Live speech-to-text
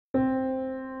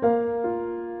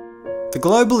The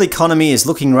global economy is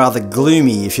looking rather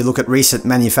gloomy if you look at recent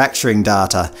manufacturing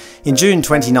data. In June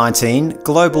 2019,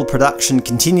 global production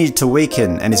continued to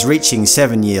weaken and is reaching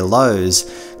 7-year lows.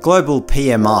 Global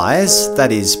PMIs,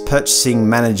 that is, Purchasing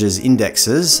Managers'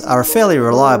 Indexes, are a fairly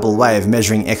reliable way of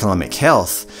measuring economic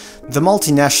health. The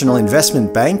multinational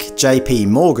investment bank, JP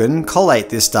Morgan, collate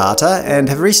this data and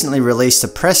have recently released a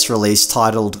press release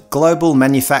titled Global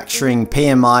Manufacturing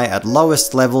PMI at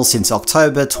lowest level since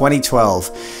October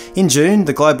 2012. In June,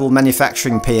 the Global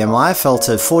Manufacturing PMI fell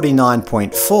to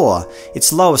 49.4,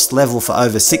 its lowest level for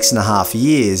over 6.5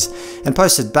 years, and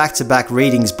posted back-to-back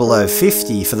readings below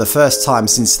 50 for the first time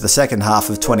since the second half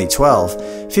of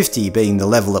 2012, 50 being the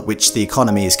level at which the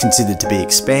economy is considered to be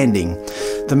expanding.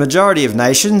 The majority of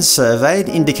nations surveyed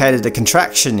indicated a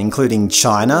contraction including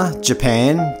China,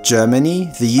 Japan, Germany,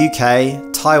 the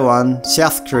UK, Taiwan,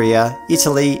 South Korea,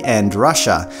 Italy and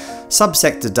Russia.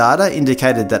 Subsector data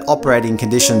indicated that operating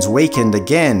conditions weakened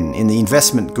again in the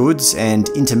investment goods and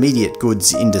intermediate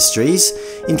goods industries.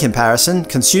 In comparison,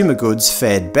 consumer goods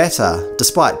fared better,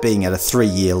 despite being at a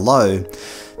 3-year low.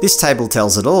 This table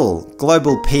tells it all.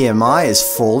 Global PMI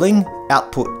is falling,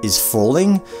 output is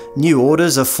falling, new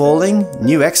orders are falling,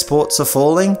 new exports are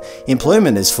falling,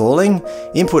 employment is falling,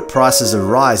 input prices are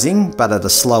rising but at a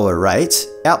slower rate,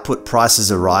 output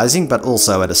prices are rising but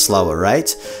also at a slower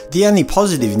rate. The only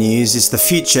positive news is the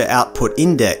Future Output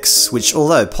Index, which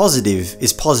although positive,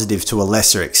 is positive to a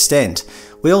lesser extent.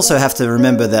 We also have to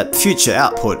remember that future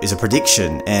output is a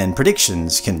prediction, and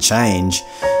predictions can change.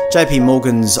 JP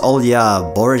Morgan's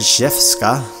Olya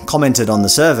Boryshevska commented on the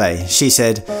survey. She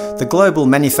said, "The global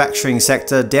manufacturing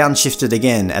sector downshifted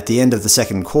again at the end of the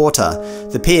second quarter.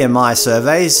 The PMI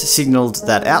surveys signalled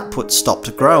that output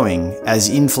stopped growing as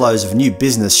inflows of new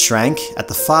business shrank at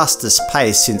the fastest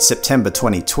pace since September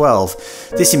 2012.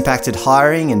 This impacted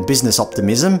hiring and business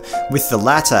optimism, with the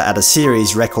latter at a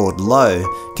series record low.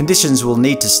 Conditions will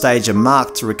need to stage a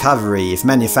marked recovery if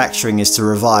manufacturing is to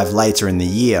revive later in the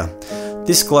year."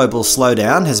 This global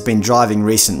slowdown has been driving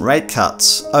recent rate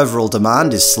cuts. Overall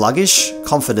demand is sluggish,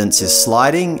 confidence is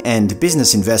sliding, and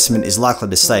business investment is likely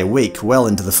to stay weak well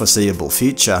into the foreseeable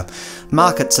future.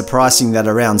 Markets are pricing that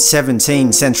around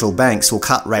 17 central banks will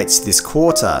cut rates this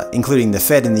quarter, including the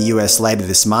Fed in the US later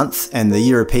this month and the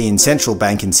European Central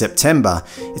Bank in September.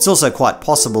 It's also quite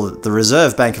possible that the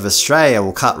Reserve Bank of Australia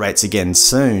will cut rates again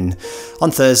soon.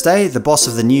 On Thursday, the boss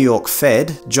of the New York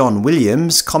Fed, John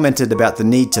Williams, commented about the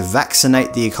need to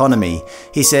vaccinate the economy.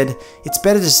 He said, "It's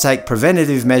better to take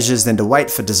preventative measures than to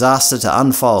wait for disaster to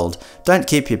unfold. Don't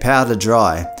keep your powder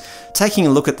dry." Taking a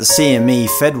look at the CME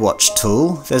FedWatch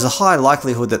tool, there's a high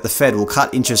likelihood that the Fed will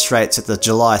cut interest rates at the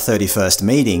July 31st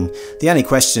meeting. The only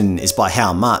question is by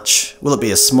how much. Will it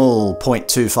be a small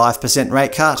 0.25%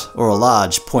 rate cut or a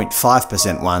large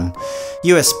 0.5% one?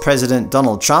 US President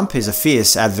Donald Trump is a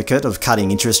fierce advocate of cutting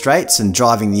interest rates and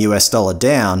driving the US dollar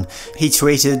down. He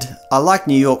tweeted, "I like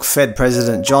New York Fed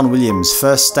President John Williams'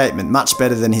 first statement much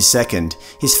better than his second.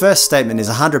 His first statement is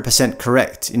 100%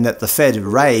 correct in that the Fed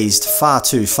raised far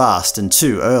too fast and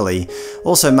too early.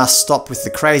 Also must stop with the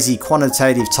crazy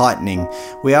quantitative tightening.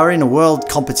 We are in a world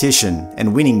competition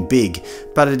and winning big,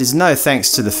 but it is no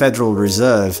thanks to the Federal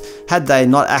Reserve. Had they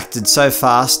not acted so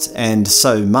fast and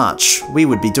so much, we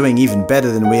would be doing even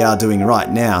better than we are doing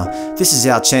right now. This is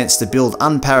our chance to build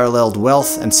unparalleled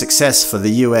wealth and success for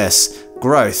the US.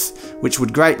 Growth, which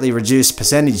would greatly reduce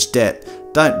percentage debt.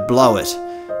 Don't blow it."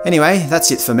 Anyway,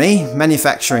 that's it for me.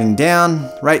 Manufacturing down,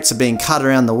 rates are being cut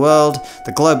around the world,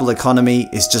 the global economy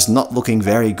is just not looking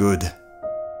very good.